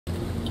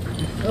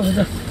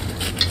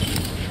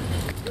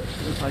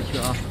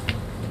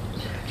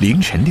凌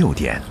晨6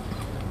点，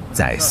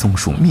在松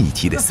树密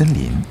集的森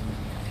林，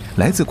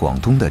来自广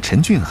东的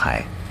陈俊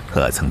海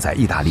和曾在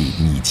意大利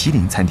米其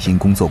林餐厅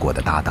工作过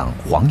的搭档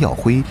黄耀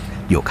辉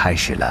又开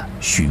始了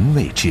寻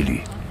味之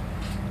旅。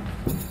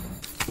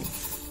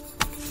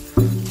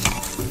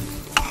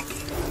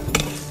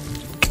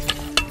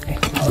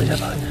抱一下。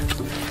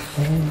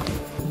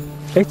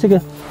哎，这个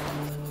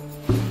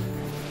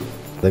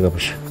不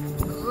是。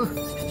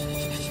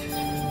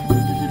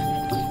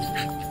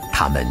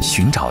他们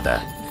寻找的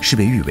是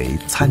被誉为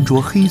餐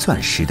桌黑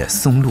钻石的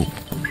松露。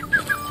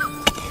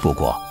不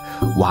过，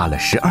挖了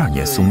12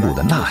年松露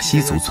的纳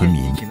西族村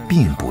民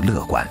并不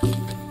乐观，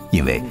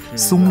因为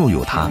松露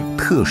有它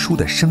特殊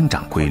的生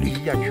长规律。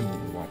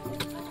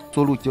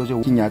松露就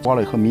是今年挖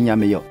了以后，明年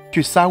没有，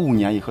去3、5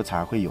年以后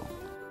才会有。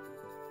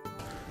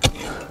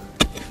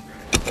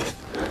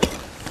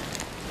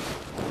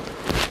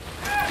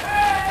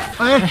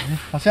哎，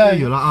好像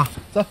有了啊！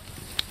走，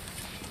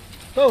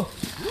走。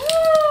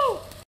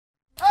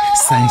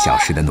3小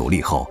时的努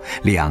力后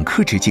，2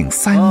颗直径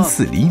3、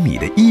4厘米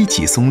的1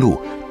级松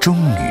露终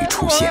于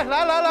出现。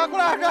来，过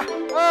来，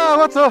啊，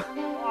我走。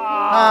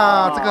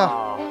啊，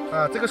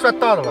这个算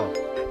大的了。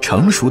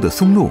成熟的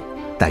松露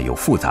带有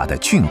复杂的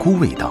菌菇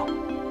味道，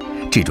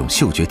这种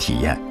嗅觉体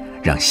验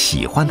让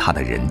喜欢它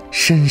的人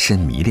深深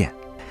迷恋，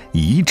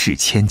一掷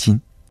千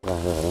金。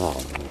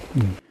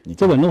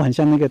这纹路很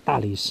像那个大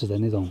理石的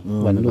那种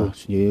纹路，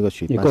有一个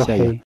水也够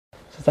黑。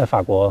是在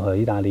法国和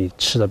意大利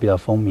吃的比较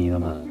风靡的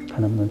嘛，看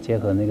能不能结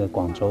合那个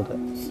广州的，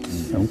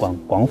那种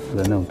广府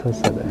的那种特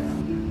色的。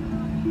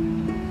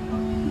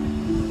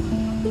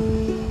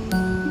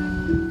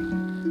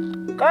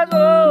开始。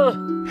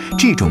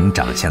这种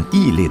长相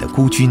异类的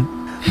菇菌，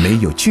没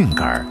有菌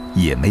杆，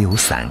也没有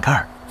伞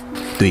盖，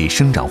对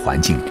生长环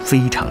境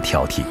非常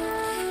挑剔。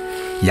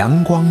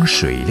阳光、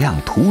水量、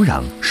土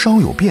壤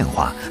稍有变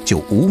化就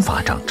无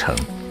法长成。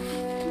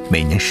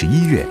每年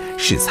11月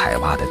是采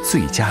挖的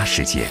最佳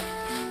时节。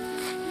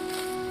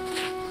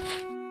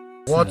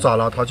挖早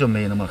了它就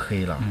没那么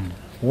黑了，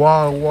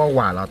挖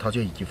晚了它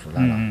就已经腐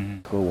烂了。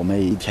我们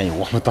一天也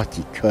挖不到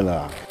几颗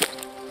了。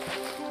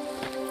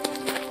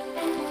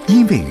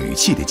因为雨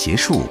季的结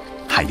束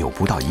还有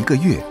不到1个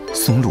月，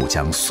松露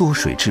将缩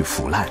水至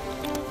腐烂。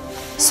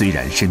虽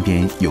然身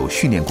边有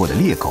训练过的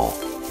猎狗，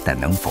但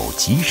能否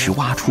及时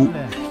挖出，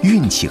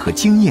运气和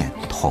经验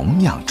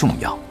同样重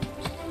要。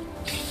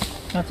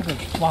那这个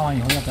挖完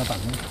以后要不要把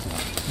那个土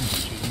进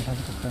去？因为它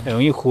这个很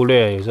容易忽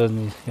略，有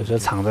时候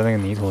藏在那个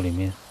泥土里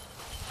面。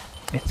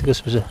哎，这个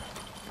是不是？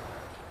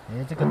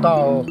哎，这个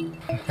稻，你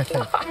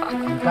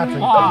看这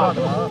一大的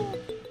吗？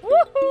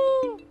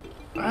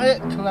哎，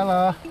出来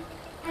了！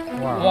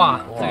哇，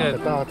这个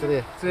稻，这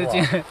里，这是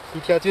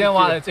今天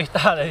挖的最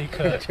大的一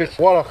颗，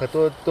挖了很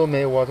多都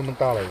没挖这么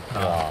大了。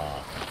哇！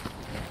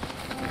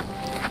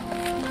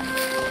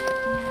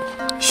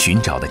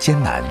寻找的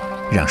艰难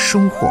让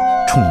收获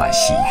充满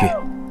喜悦，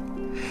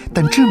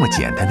但这么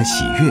简单的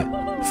喜悦，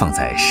放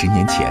在10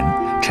年前，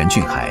陈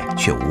俊海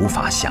却无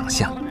法想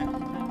象。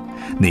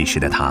那时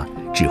的他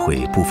只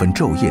会不分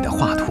昼夜的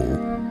画图。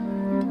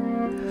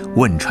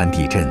汶川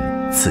地震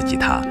刺激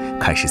他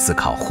开始思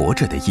考活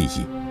着的意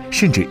义，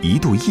甚至一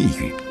度抑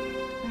郁，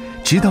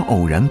直到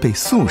偶然被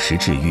素食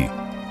治愈，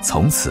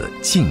从此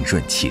浸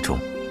润其中。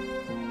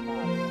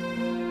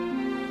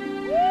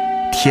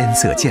天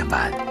色渐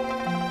晚，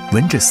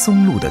闻着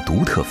松露的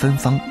独特芬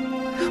芳，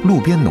路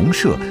边农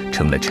舍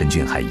成了陈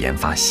俊海研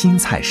发新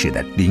菜式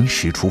的临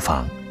时厨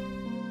房。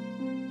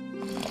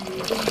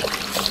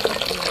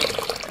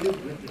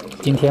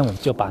今天我们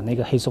就把那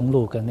个黑松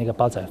露跟那个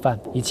煲仔饭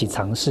一起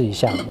尝试一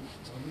下。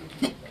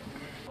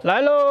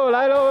来喽！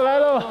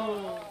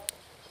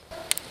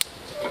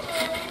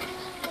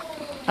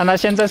让它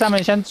先在上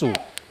面先煮，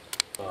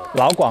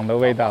老广的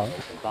味道，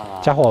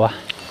加火吧。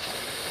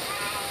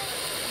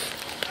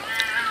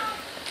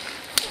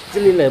这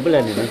里冷不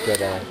冷？你们觉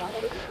得？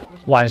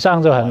晚上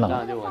就很冷。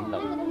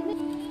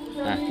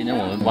哎，今天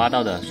我们挖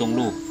到的松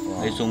露，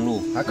黑松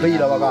露还可以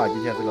了，报告，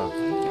今天这个。哇，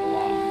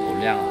好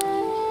亮啊！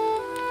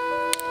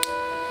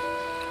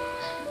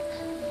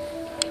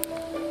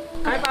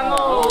开饭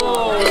喽！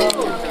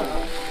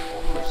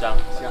香，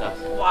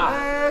哇，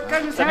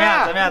怎么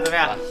样？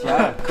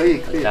香，可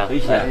以，香，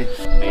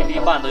每地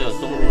饭都有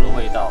松露的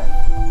味道。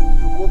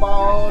锅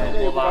包，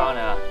锅包呢？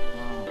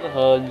这个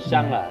很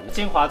香了，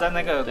精华在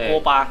那个锅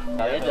巴。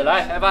小叶子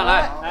来，开饭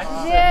来，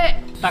谢谢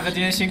大哥，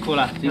今天辛苦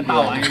了，今天大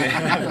碗一点，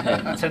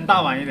盛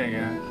大碗一点给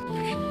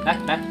他。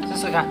来试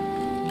试看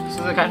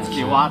自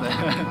己挖的。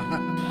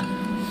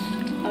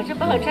好吃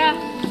不好吃？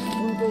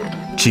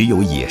只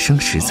有野生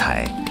食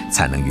材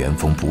才能原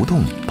封不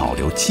动保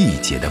留季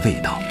节的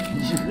味道，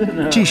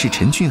这是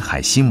陈俊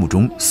海心目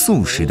中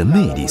素食的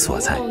魅力所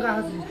在，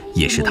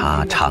也是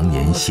他常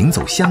年行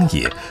走乡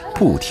野、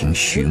不停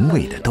寻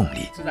味的动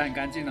力。吃得很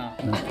干净啊。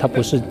它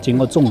不是经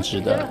过种植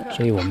的，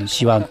所以我们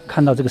希望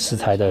看到这个食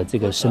材的这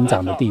个生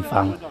长的地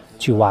方，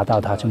去挖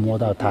到它，去摸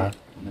到它。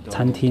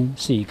餐厅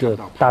是一个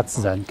大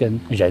自然跟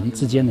人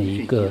之间的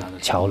一个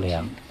桥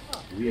梁，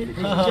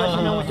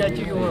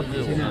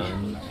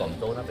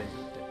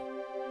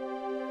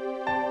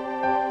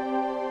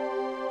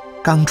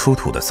刚出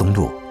土的松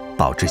露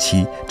保质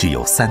期只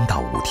有3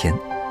到5天，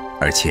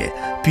而且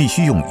必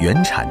须用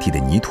原产地的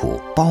泥土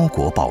包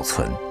裹保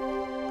存。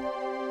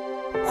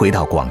回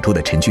到广州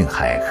的陈俊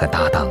海和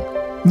搭档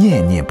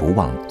念念不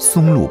忘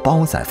松露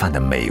煲仔饭的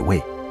美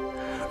味，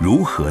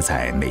如何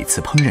在每次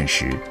烹饪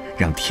时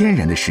让天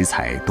然的食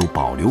材都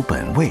保留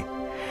本味，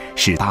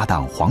是搭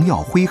档黄耀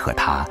辉和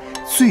他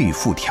最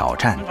富挑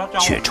战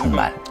却充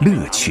满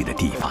乐趣的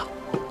地方。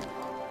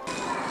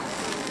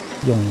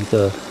用一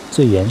个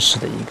最原始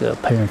的一个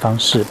烹饪方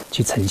式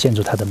去呈现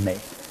出它的美，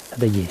它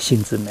的野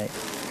性之美。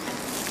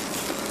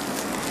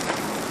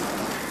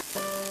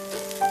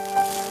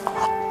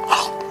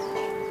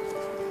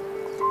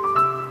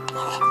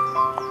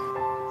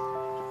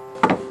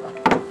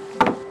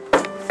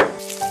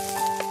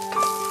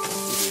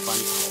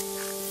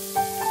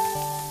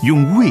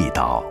用味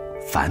道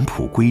返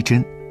璞归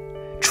真，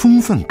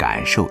充分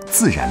感受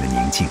自然的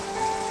宁静，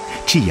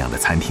这样的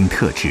餐厅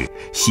特质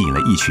吸引了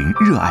一群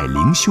热爱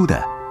灵修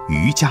的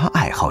瑜伽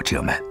爱好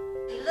者们。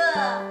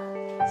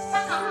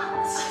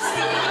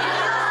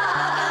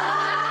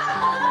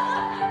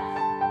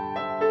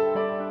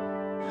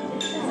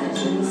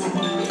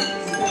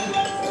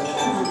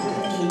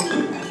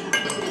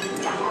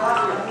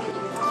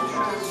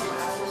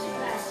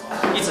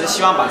一直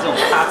希望把这种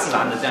大自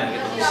然的这样一个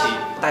东西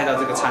带到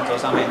这个餐桌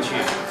上面去。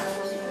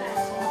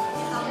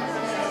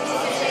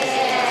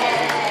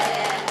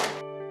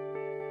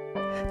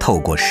透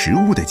过食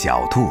物的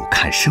角度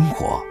看生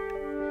活，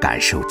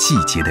感受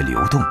季节的流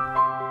动，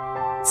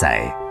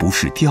在不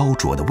是雕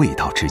琢的味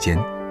道之间，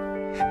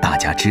大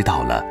家知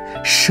道了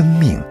生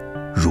命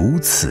如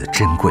此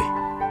珍贵。